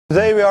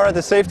Today we are at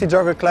the Safety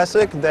Jogger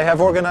Classic. They have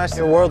organized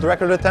a world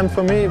record attempt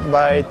for me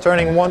by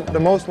turning the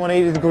most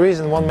 180 degrees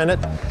in 1 minute.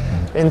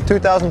 In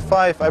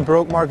 2005 I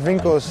broke Mark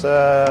Winkel's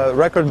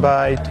record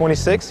by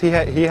 26. He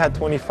had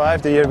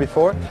 25 the year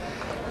before.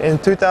 In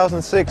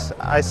 2006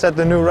 I set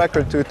the new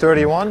record to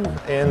 31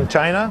 in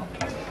China.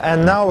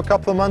 And now a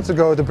couple of months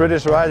ago the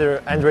British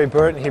rider Andre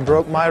Burt, he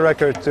broke my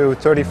record to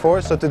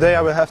 34. So today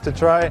I will have to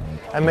try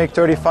and make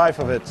 35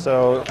 of it.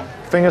 So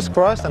fingers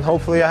crossed, and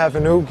hopefully I have a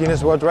new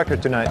Guinness World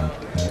Record tonight.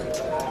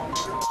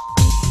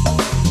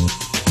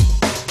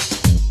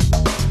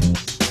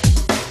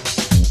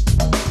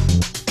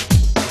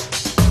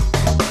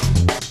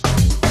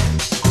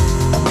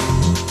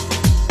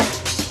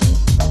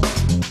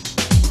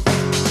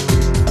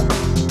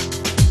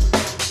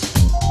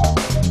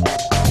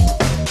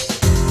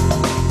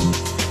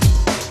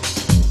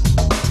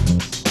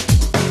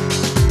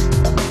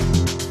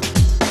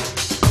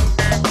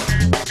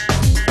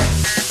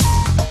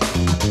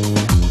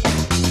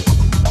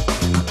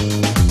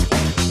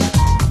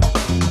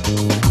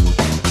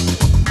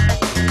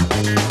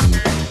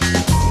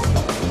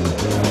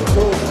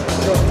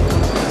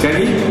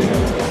 Kenny?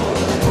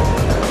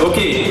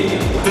 Oké,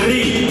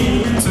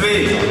 3,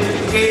 2,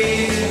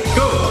 1,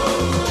 go!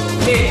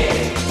 1,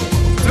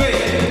 2,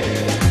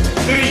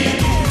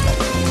 3.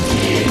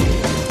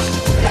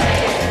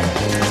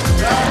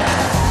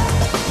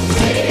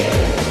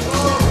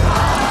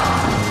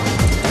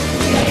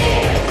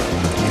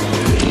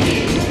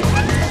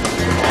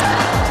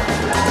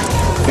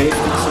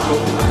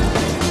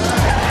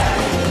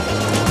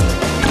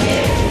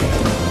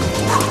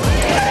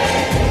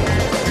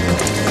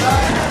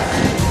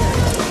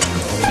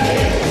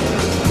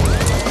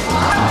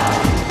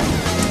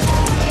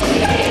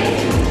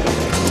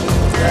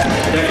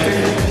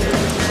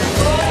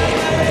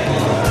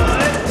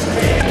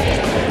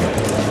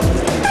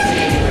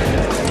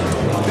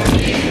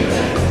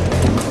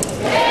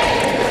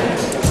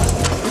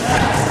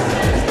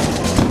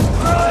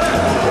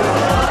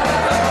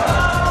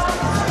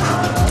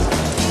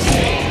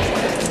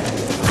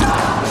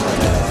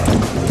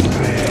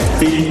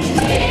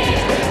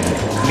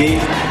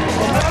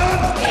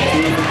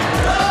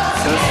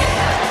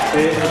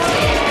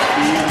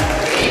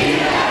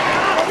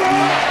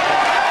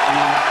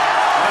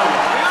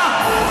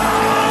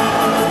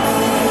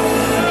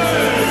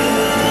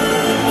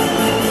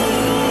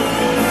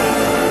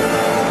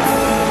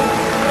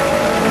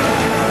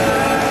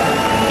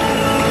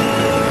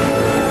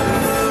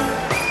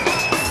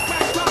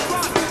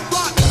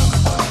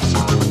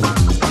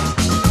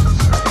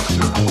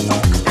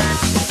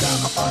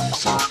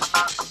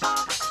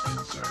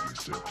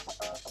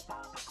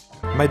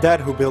 My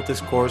dad, who built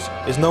this course,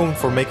 is known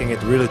for making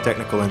it really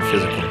technical and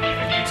physical,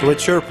 so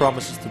it sure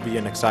promises to be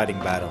an exciting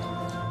battle.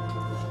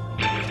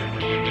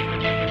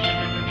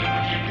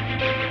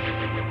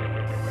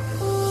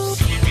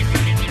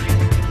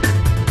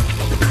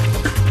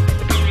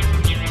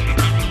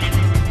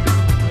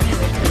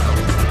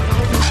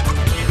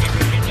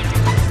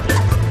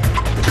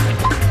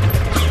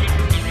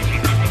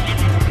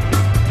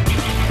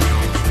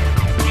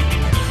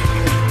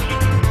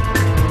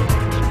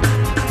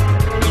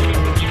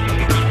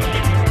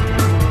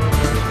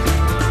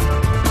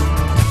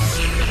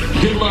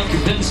 Good luck,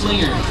 Ben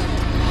Slinger.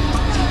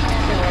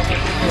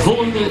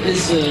 Volgende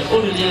is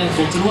Aurélien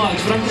Fautroy uit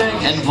Frankrijk.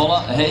 En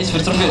voilà, hij is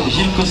vertrokken,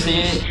 Gilles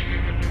Costellier.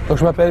 Donc,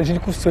 je m'appelle Gilles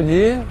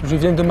Costellier, je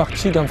viens de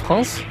Martigues en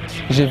France.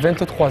 J'ai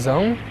 23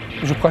 ans.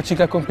 Je pratique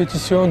la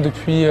compétition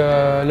depuis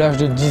l'âge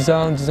de 10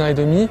 ans et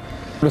demi.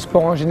 Le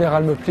sport en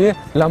général me plaît,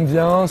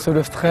 l'ambiance,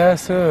 le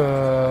stress,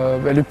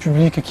 le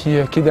public qui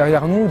est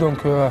derrière nous, donc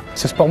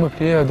ce sport me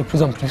plaît de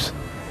plus en plus.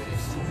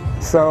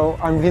 So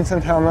I'm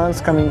Vincent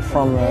Hermans, coming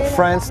from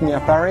France, near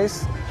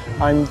Paris.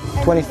 I'm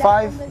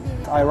 25.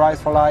 I ride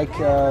for like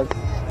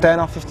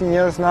 10 or 15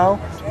 years now.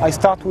 I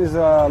start with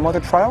motor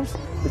trials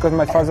because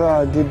my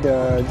father did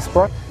the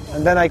sport,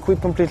 and then I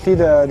quit completely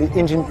the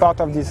engine part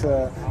of this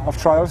of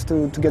trials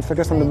to get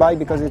focused on the bike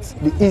because it's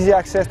the easy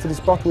access to the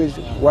sport with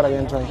what I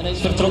enjoy. En hij is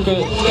vertrokken,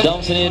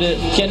 dames en heren.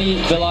 Kenny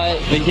Belaey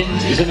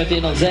begint zo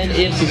meteen aan zijn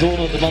eerste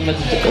zone. De man met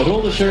het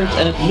rode shirt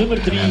en het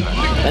nummer 3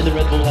 en de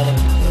Red Bull helm.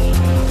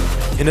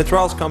 In the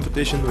trials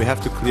competition we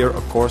have to clear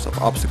a course of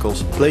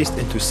obstacles placed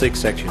into 6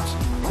 sections,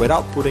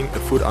 without putting a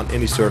foot on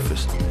any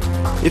surface.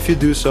 If you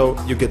do so,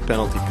 you get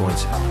penalty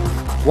points.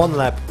 One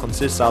lap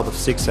consists out of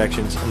 6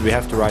 sections and we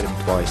have to ride them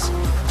twice.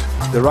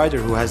 The rider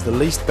who has the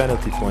least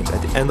penalty points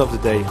at the end of the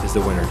day is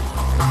the winner.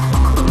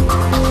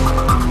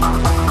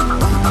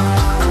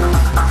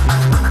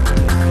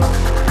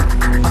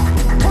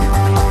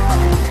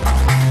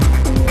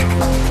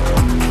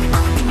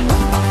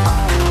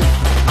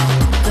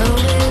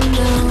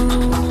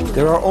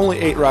 There are only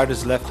 8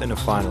 riders left in the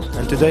final,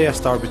 and today I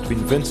start between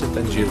Vincent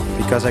and Gilles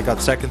because I got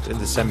second in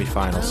the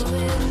semi-finals.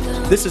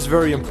 This is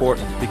very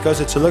important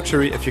because it's a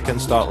luxury if you can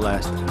start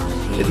last.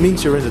 It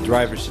means you're in the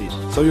driver's seat,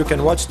 so you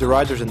can watch the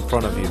riders in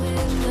front of you.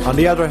 On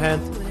the other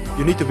hand,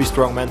 you need to be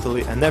strong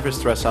mentally and never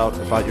stress out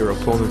about your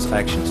opponent's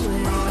actions,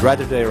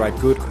 whether they ride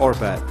good or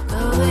bad.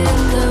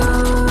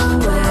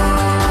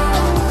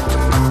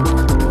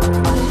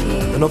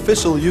 An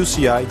official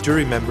UCI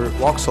jury member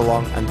walks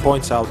along and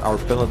points out our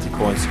penalty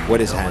points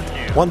with his hand.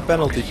 1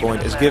 penalty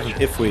point is given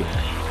if we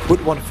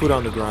put 1 foot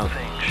on the ground,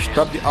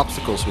 scrub the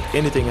obstacles with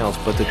anything else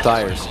but the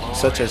tires,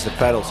 such as the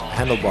pedals,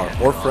 handlebar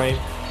or frame,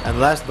 and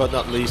last but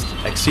not least,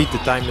 exceed the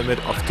time limit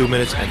of 2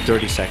 minutes and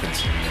 30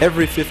 seconds.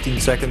 Every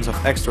 15 seconds of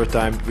extra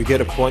time we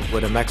get a point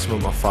with a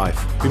maximum of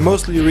 5. We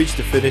mostly reach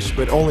the finish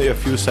with only a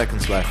few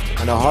seconds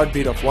left, and a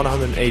heartbeat of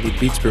 180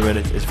 beats per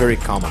minute is very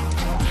common.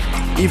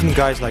 Even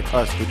guys like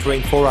us who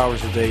train 4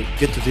 hours a day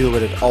get to deal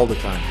with it all the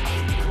time.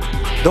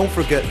 Don't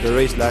forget the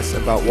race lasts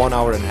about 1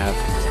 hour and a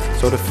half,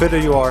 so the fitter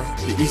you are,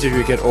 the easier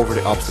you get over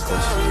the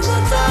obstacles.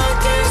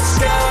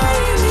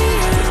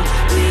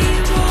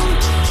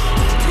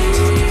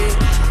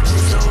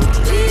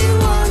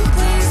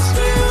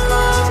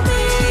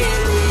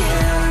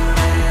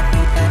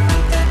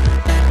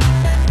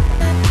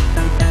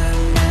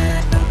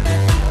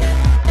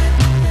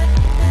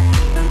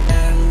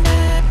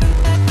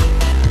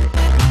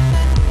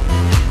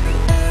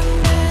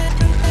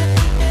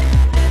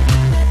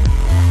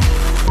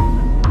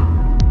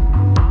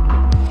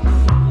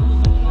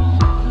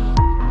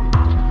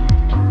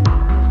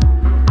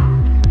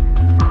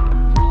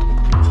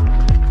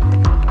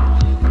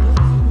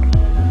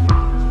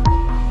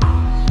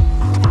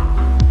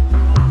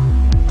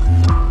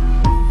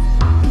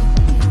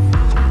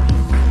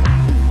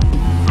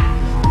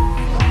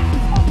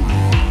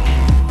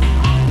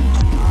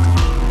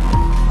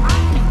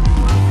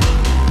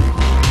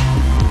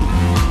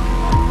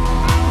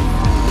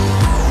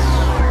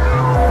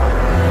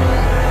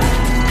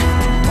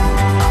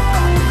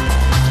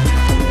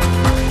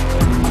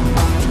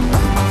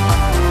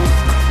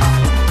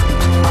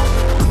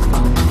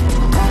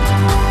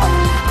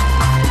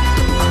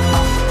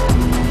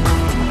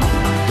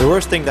 The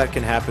worst thing that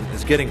can happen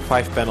is getting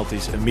 5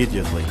 penalties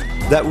immediately.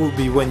 That would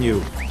be when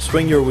you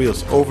swing your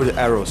wheels over the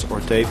arrows or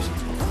tapes,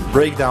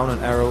 break down an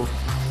arrow,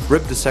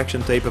 rip the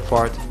section tape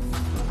apart,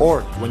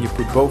 or when you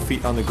put both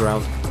feet on the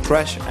ground,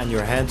 crash and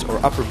your hands or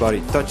upper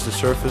body touch the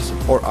surface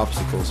or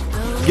obstacles.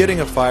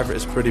 Getting a 5er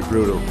is pretty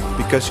brutal,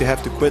 because you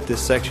have to quit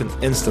this section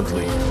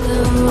instantly.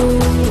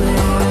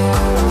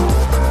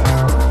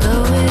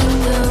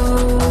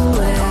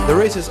 The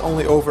race is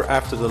only over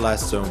after the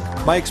last zone.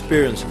 My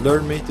experience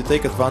learned me to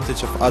take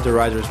advantage of other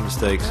riders'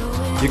 mistakes.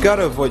 You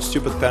gotta avoid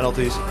stupid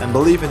penalties and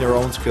believe in your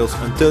own skills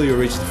until you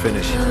reach the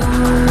finish.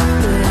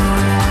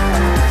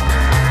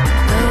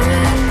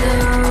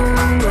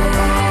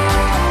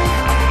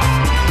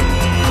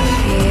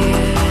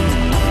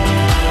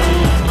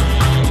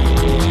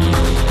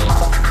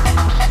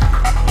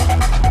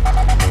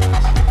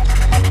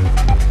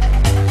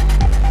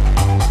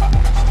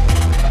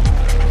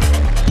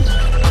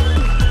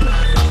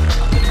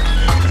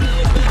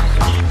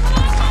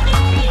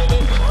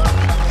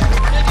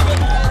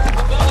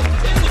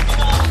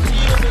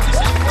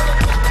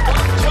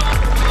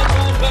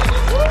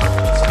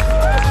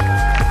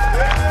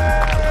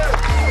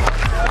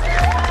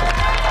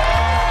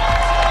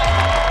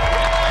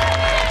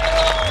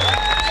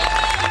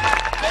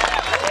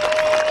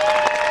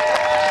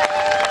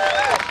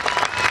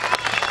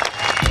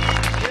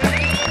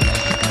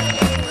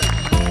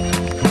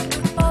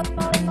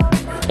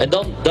 En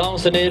dan,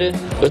 dames en heren,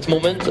 het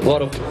moment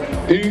waarop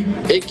u,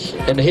 ik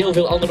en heel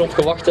veel anderen op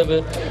gewacht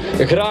hebben.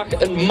 Graag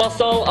een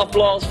massaal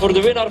applaus voor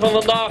de winnaar van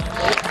vandaag,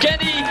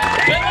 Kenny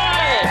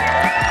Belaey!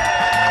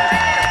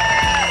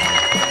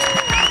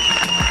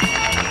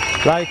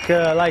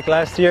 Like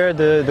last year,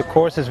 the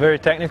course is very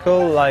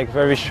technical, like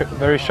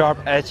very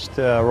sharp-edged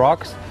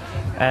rocks,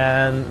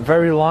 and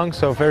very long,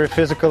 so very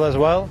physical as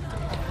well.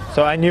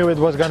 So I knew it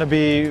was going to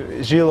be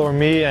Gilles or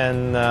me,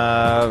 and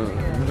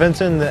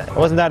Vincent, I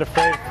wasn't that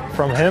afraid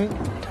from him,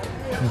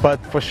 but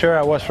for sure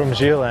I was from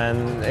Gilles,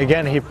 and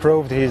again he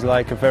proved he's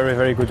like a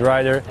very good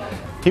rider.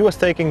 He was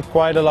taking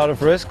quite a lot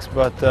of risks,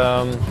 but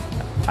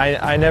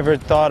I never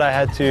thought I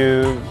had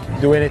to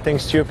do anything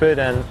stupid,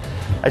 and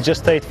I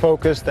just stayed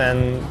focused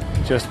and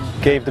just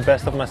gave the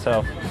best of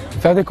myself.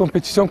 Faire des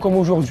compétitions comme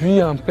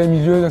aujourd'hui, en plein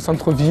milieu d'un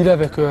centre-ville,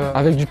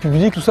 avec du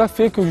public, tout ça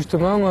fait que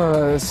justement,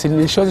 c'est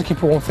les choses qui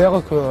pourront faire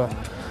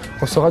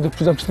qu'on sera de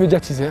plus en plus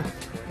médiatisé.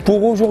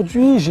 Pour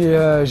aujourd'hui,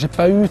 j'ai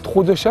pas eu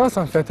trop de chance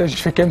en fait. J'ai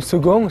fait quand même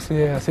second,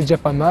 c'est déjà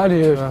pas mal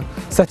et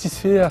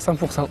satisfait à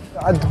 100%.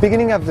 At the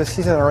beginning of the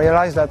season, I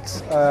realized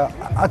that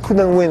I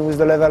couldn't win with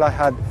the level I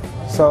had.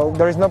 So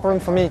there is no problem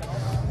for me,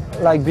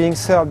 like being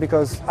third,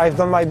 because I've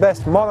done my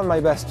best, more than my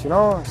best, you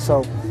know.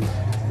 So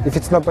if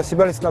it's not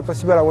possible, it's not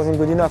possible. I wasn't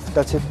good enough.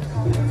 That's it.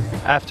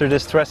 After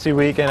this stressy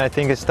weekend, I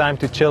think it's time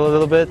to chill a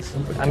little bit.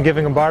 I'm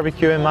giving a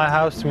barbecue in my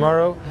house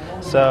tomorrow,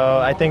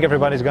 so I think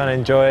everybody's going to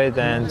enjoy it,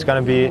 and it's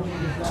going to be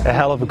a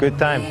hell of a good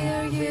time.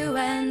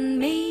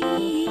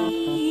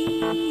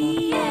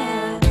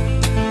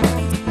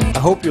 I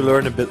hope you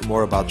learned a bit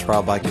more about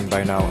trail biking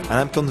by now, and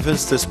I'm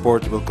convinced this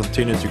sport will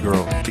continue to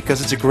grow,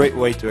 because it's a great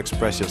way to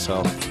express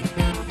yourself.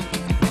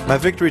 My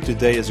victory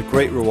today is a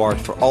great reward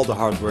for all the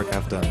hard work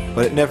I've done,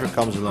 but it never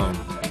comes alone.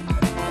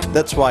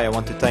 That's why I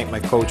want to thank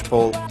my coach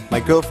Paul, my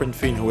girlfriend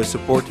Fien who is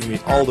supporting me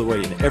all the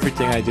way in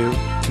everything I do,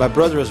 my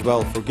brother as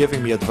well for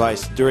giving me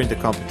advice during the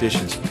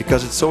competitions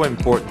because it's so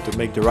important to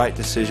make the right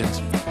decisions.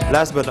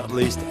 Last but not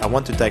least, I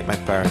want to thank my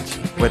parents.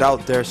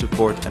 Without their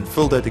support and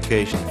full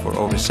dedication for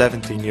over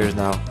 17 years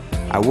now,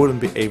 I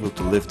wouldn't be able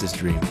to live this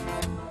dream.